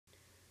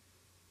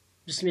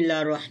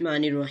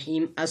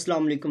बिस्मिल्लाहिर्रहमानिर्रहीम।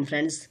 अस्सलाम वालेकुम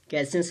फ्रेंड्स,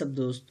 कैसे हैं सब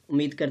दोस्त।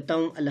 उम्मीद करता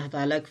हूँ अल्लाह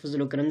ताला के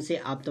फजल करम से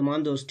आप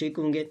तमाम दोस्त ठीक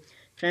होंगे।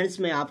 फ्रेंड्स,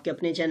 मैं आपके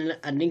अपने चैनल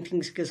अर्निंग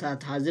थिंग्स के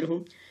साथ हाजिर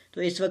हूँ।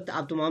 तो इस वक्त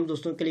आप तमाम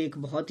दोस्तों के लिए एक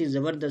बहुत ही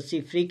ज़बरदस्त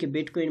सी फ्री के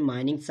बिटकॉइन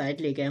माइनिंग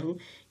साइट लेके आया हूँ।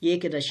 ये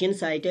एक रशियन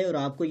साइट है और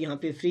आपको यहाँ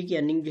पे फ्री की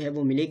अर्निंग जो है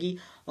वो मिलेगी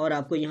और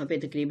आपको यहाँ पे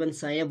तकरीबन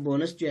साइन अप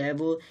बोनस जो है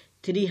वो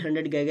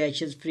 300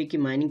 गीगाहर्ट्ज़ फ्री की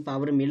माइनिंग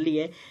पावर मिल रही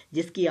है,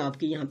 जिसकी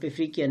आपकी यहाँ पे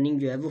फ्री की अर्निंग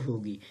जो है वो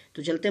होगी।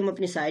 तो चलते हैं हम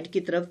अपनी साइट की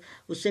तरफ।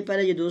 उससे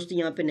पहले जो दोस्त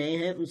यहाँ पे नए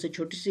हैं उनसे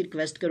छोटी सी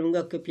रिक्वेस्ट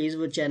करूंगा कि प्लीज़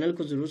वो चैनल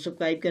को ज़रूर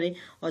सब्सक्राइब करें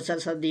और साथ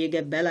साथ दिए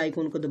गए बेल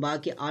आइकन को दबा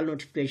के ऑल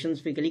नोटिफिकेशन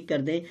पे क्लिक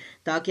कर दें,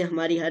 ताकि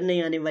हमारी हर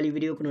नई आने वाली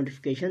वीडियो का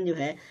नोटिफिकेशन जो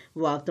है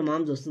वो आप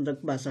तमाम दोस्तों तक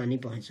बआसानी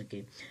पहुँच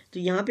सके। तो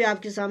यहाँ पे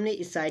आपके सामने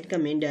इस साइट का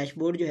मेन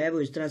डैशबोर्ड जो है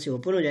वो इस तरह से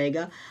ओपन हो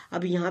जाएगा।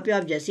 अब यहाँ पे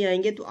आप जैसे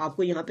आएंगे तो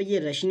आपको यहाँ पे ये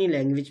रशियनी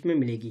लैंग्वेज में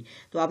मिलेगी।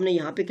 तो आपने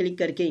यहाँ पे क्लिक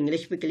करके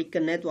इंग्लिश पे क्लिक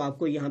करना है, तो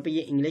आपको यहाँ पे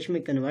ये इंग्लिश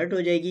में कन्वर्ट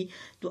हो जाएगी।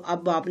 तो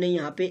अब आपने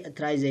यहाँ पे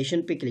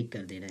अथराइजेशन पे क्लिक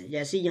कर देना है।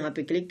 जैसे ही यहाँ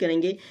पे क्लिक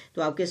करेंगे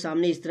तो आपके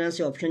सामने इस तरह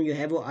से ऑप्शन जो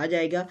है वो आ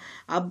जाएगा।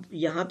 अब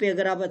यहाँ पे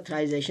अगर आप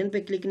अथराइजेशन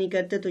पे क्लिक नहीं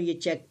करते तो ये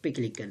चेक पे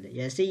क्लिक कर दें।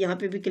 जैसे ही यहाँ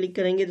पे भी क्लिक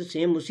करेंगे तो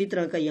सेम उसी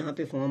तरह का यहाँ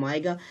पे फॉर्म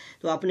आएगा।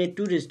 तो आपने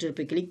टू रजिस्टर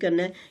पे क्लिक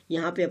करना है,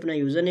 यहाँ पे अपना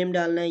यूज़र नेम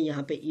डालना है,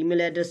 यहाँ पे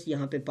ईमेल एड्रेस,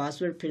 यहाँ पे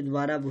पासवर्ड, फिर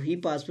दोबारा वही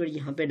पासवर्ड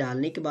यहाँ पे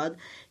डालने के बाद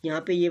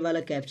यहाँ पे ये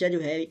वाला कैप्चा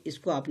जो है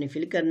इसको आपने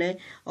फिल करना है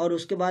और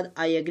उसके बाद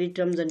I agree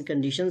terms and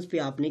conditions पे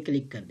आपने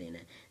क्लिक कर देना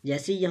है।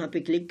 जैसे ही यहाँ पे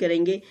क्लिक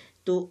करेंगे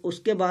तो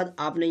उसके बाद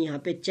आपने यहाँ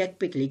पे चेक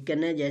पे क्लिक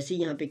करना है। जैसे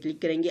ही यहाँ पे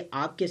क्लिक करेंगे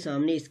आपके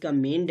सामने इसका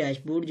मेन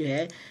डैशबोर्ड जो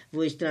है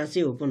वो इस तरह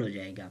से ओपन हो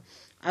जाएगा।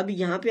 अब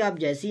यहाँ पे आप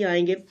जैसे ही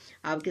आएंगे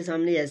आपके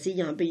सामने जैसे ही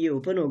यहाँ पे ये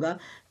ओपन होगा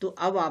तो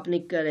अब आपने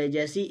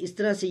जैसे ही इस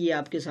तरह से ये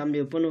आपके सामने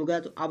ओपन होगा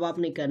तो अब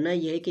आपने करना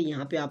ये है कि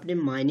यहाँ पे आपने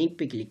माइनिंग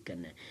पे क्लिक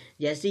करना है।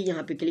 जैसे ही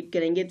यहाँ पे क्लिक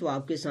करेंगे तो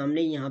आपके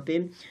सामने यहाँ पे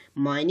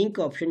माइनिंग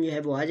का ऑप्शन जो है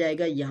वो आ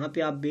जाएगा। यहाँ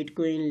पे आप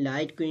बिटकॉइन,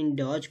 लाइटकॉइन,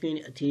 डॉजकॉइन,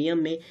 एथेरियम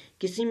में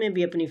किसी में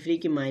भी अपनी फ्री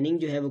की माइनिंग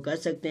जो है वो कर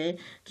सकते हैं।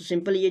 तो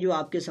सिंपल ये जो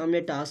आपके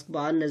सामने टास्क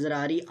बार नज़र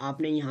आ रही,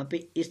 आपने यहाँ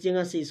पे इस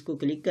जगह से इसको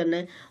क्लिक करना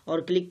है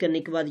और क्लिक करने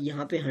के बाद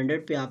यहाँ पे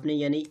 100 पे आपने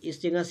यानी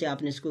इस जगह से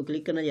आपने इसको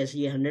क्लिक करना। जैसे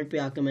ये 100 पे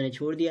आके मैंने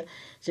छोड़ दिया,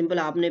 सिंपल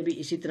आपने भी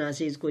इसी तरह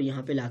से इसको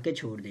यहाँ पे लाके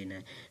छोड़ देना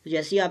है। तो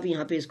जैसे ही आप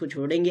यहाँ पे इसको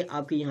छोड़ेंगे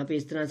आपके यहाँ पे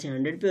इस तरह से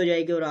 100 पे हो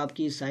जाएगी और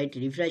आपकी साइट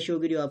रिफ्रेश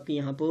होगी। जो आपकी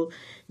यहाँ पर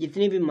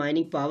जितनी भी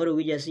माइनिंग पावर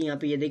होगी, जैसे यहाँ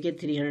पे ये देखिए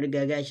 300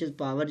 गीगाहर्ट्ज़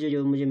पावर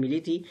जो मुझे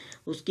मिली थी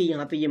उसकी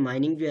यहाँ पे ये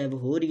माइनिंग जो है वो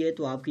हो रही है।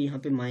 तो आपकी यहाँ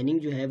पे माइनिंग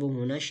जो है वो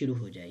होना शुरू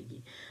हो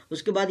जाएगी।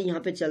 उसके बाद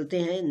यहाँ पे चलते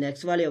हैं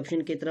नेक्स्ट वाले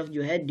ऑप्शन की तरफ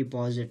जो है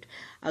डिपॉजिट।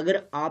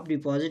 अगर आप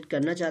डिपॉजिट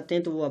करना चाहते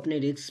हैं तो वो अपने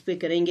रिस्क पे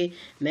करेंगे।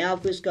 मैं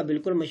आपको इसका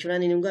बिल्कुल मशवरा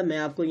नहीं दूंगा, मैं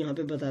आपको यहाँ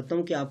पे बताता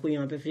हूँ कि आपको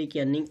यहाँ पे फ्री की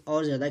अर्निंग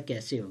और ज़्यादा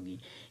कैसे होगी।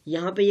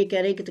 यहाँ पे ये कह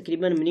रहे हैं कि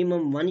तकरीबन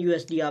मिनिमम 1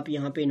 USD आप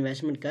यहाँ पे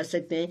इन्वेस्टमेंट कर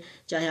सकते हैं,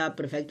 चाहे आप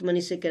परफेक्ट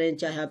मनी से करें,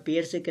 चाहे आप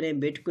पेयर से करें,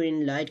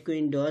 बिटकॉइन,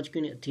 लाइटकॉइन,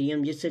 डॉजकॉइन,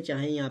 एथेरियम, जिससे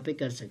चाहें यहाँ पे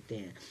कर सकते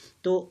हैं।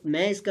 तो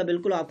मैं इसका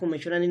बिल्कुल आपको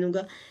मशवरा नहीं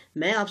दूंगा,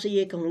 मैं आपसे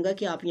ये कहूँगा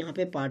कि आप यहाँ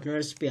पे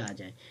पार्टनर्स पे आ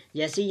जाएं।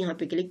 जैसे ही यहाँ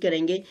पे क्लिक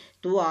करेंगे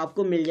तो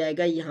आपको मिल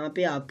जाएगा यहाँ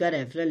पे आपका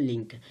रेफरल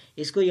लिंक।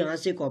 इसको यहाँ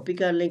से कॉपी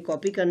कर लें।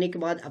 कॉपी करने के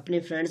बाद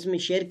अपने फ्रेंड्स में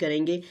शेयर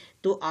करेंगे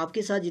तो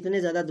आपके साथ जितने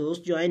ज़्यादा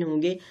दोस्त ज्वाइन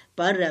होंगे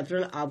पर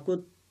रेफरल आपको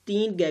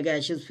 3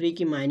 गीगाहर्ट्ज़ फ्री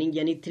की माइनिंग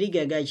यानी 3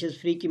 गीगाहर्ट्ज़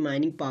फ्री की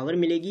माइनिंग पावर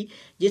मिलेगी,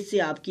 जिससे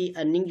आपकी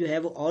अर्निंग जो है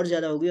वो और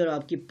ज़्यादा होगी और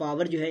आपकी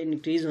पावर जो है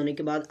इंक्रीज़ होने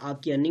के बाद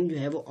आपकी अर्निंग जो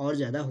है वो और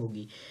ज़्यादा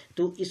होगी।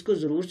 तो इसको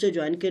ज़रूर से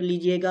ज्वाइन कर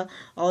लीजिएगा।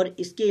 और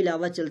इसके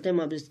अलावा चलते हैं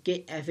हम अब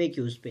इसके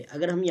FAQs पे।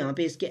 अगर हम यहाँ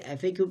पे इसके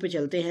FAQ पे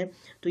चलते हैं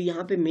तो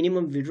यहाँ पे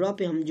मिनिमम विड्रॉ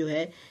पे हम जो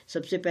है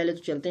सबसे पहले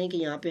तो चलते हैं कि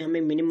यहाँ पे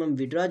हमें मिनिमम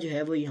विड्रॉ जो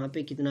है वो यहाँ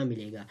पे कितना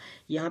मिलेगा।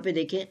 यहाँ पे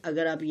देखें,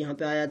 अगर आप यहाँ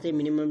पे आ जाते हैं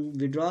मिनिमम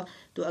विड्रॉ,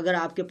 तो अगर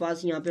आपके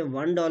पास यहाँ पे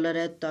 $1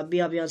 है तब भी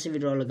आप यहाँ से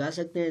विड्रॉ लगा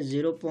सकते हैं।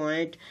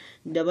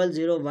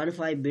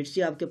 0.0015 बिट्स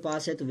ही आपके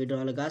पास है तो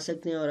विड्रॉ लगा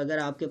सकते हैं। और अगर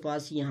आपके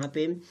पास यहाँ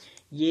पे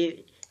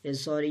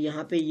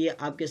यहाँ पे ये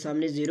आपके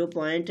सामने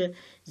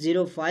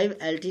 0.05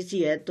 LTC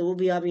है तो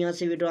भी आप यहाँ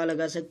से विड्रॉ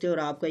लगा सकते हैं। और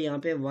आपका यहाँ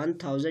पे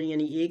 1000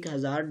 यानी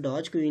 1000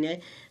 डॉजकॉइन है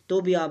तो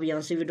भी आप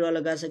यहाँ से विड्रॉ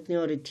लगा सकते हैं।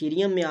 और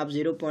इथेरियम में आप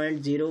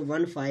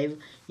 0.015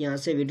 यहाँ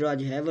से विड्रॉ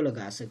जो है वो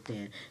लगा सकते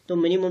हैं। तो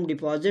मिनिमम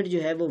डिपॉजिट जो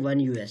है वो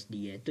 1 USD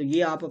है। तो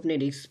ये आप अपने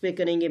रिस्क पे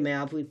करेंगे, मैं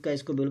आपका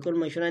इसको बिल्कुल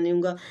मशवरा नहीं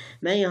दूंगा।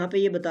 मैं यहाँ पे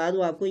ये बता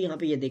दूँ आपको, यहाँ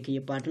पे ये देखिए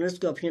पार्टनर्स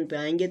के ऑप्शन पे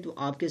आएंगे तो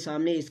आपके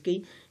सामने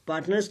इसकी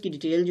पार्टनर्स की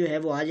डिटेल जो है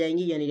वो आ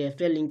जाएंगी, यानी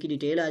रेफरल लिंक की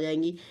डिटेल आ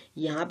जाएंगी।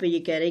 यहाँ पे ये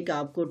कह रहे हैं कि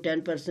आपको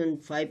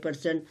 10%,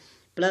 5%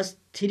 प्लस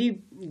 3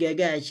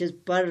 गीगाहर्ट्ज़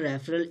पर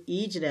रेफरल,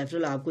 ईच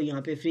रेफरल आपको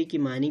यहाँ पे फ्री की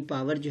माइनिंग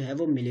पावर जो है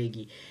वो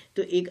मिलेगी।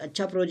 तो एक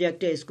अच्छा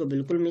प्रोजेक्ट है, इसको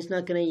बिल्कुल मिस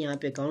ना करें। यहाँ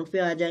पे अकाउंट पे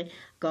आ जाएं।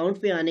 अकाउंट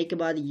पे आने के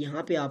बाद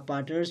यहाँ पे आप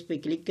पार्टनर्स पे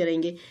क्लिक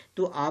करेंगे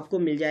तो आपको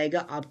मिल जाएगा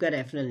आपका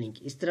रेफरल लिंक।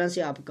 इस तरह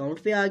से आप अकाउंट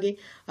पे आ गए।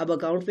 अब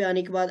अकाउंट पे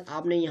आने के बाद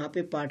आपने यहाँ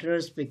पे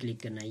पार्टनर्स पे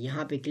क्लिक करना है।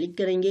 यहाँ पे क्लिक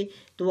करेंगे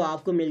तो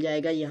आपको मिल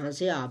जाएगा यहाँ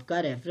से आपका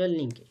रेफरल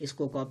लिंक।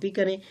 इसको कॉपी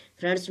करें,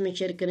 फ्रेंड्स में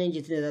शेयर करें,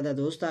 जितने ज़्यादा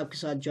दोस्त आपके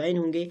साथ ज्वाइन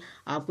होंगे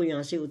आपको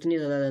यहाँ से उतनी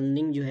ज़्यादा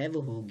अर्निंग जो है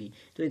वो होगी।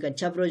 तो एक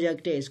अच्छा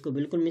प्रोजेक्ट है, इसको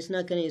बिल्कुल मिस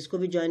ना करें, इसको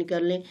भी ज्वाइन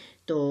कर लें।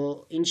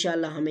 तो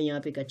इंशाल्लाह हमें यहाँ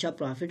पे एक अच्छा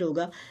प्रॉफिट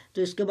होगा।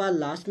 तो इसके बाद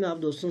लास्ट में आप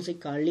दोस्तों से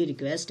काइंडली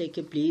रिक्वेस्ट है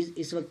कि प्लीज़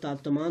इस वक्त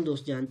आप तमाम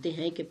दोस्त जानते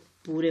हैं कि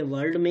पूरे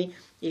वर्ल्ड में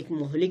एक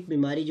मोहलिक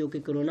बीमारी जो कि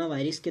कोरोना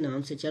वायरस के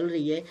नाम से चल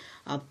रही है।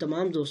 आप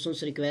तमाम दोस्तों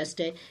से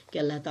रिक्वेस्ट है कि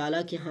अल्लाह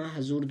ताला के यहाँ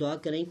हजूर दुआ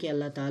करें कि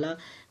अल्लाह ताला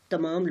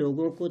तमाम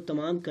लोगों को,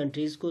 तमाम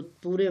कंट्रीज़ को,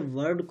 पूरे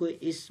वर्ल्ड को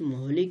इस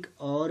मोहलिक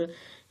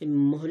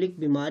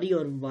बीमारी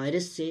और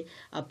वायरस से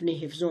अपने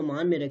हिफ्ज़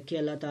अमान में रखे।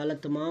 अल्लाह ताला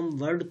तमाम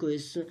वर्ल्ड को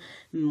इस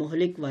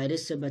मोहलिक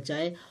वायरस से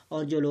बचाए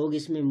और जो लोग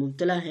इसमें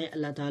मुब्तला हैं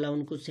अल्लाह ताला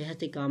उनको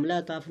सेहत कामिला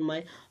अता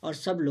फरमाए और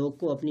सब लोग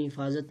को अपनी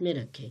हिफाजत में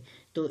रखे।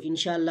 तो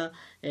इंशाल्लाह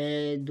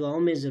दुआओं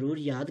में ज़रूर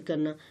याद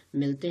करना।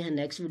 मिलते हैं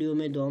नेक्स्ट वीडियो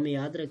में, दुआओं में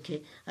याद रखें।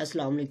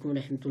 अस्सलाम वालेकुम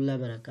रहमतुल्लाहि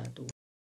व बरकातहू।